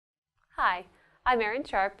Hi, I'm Erin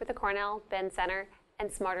Sharp with the Cornell Ben Center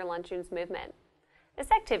and Smarter Lunchrooms movement.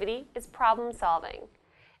 This activity is problem solving.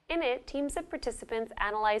 In it, teams of participants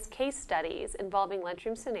analyze case studies involving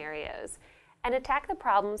lunchroom scenarios and attack the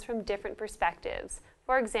problems from different perspectives.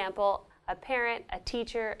 For example, a parent, a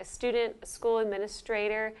teacher, a student, a school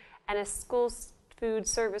administrator, and a school food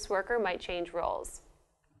service worker might change roles.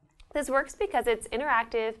 This works because it's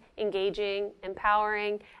interactive, engaging,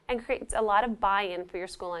 empowering, and creates a lot of buy-in for your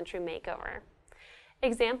school lunchroom makeover.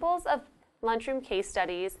 Examples of lunchroom case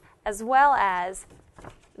studies, as well as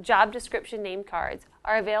job description name cards,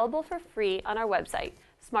 are available for free on our website,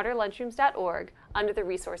 smarterlunchrooms.org, under the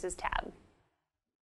Resources tab.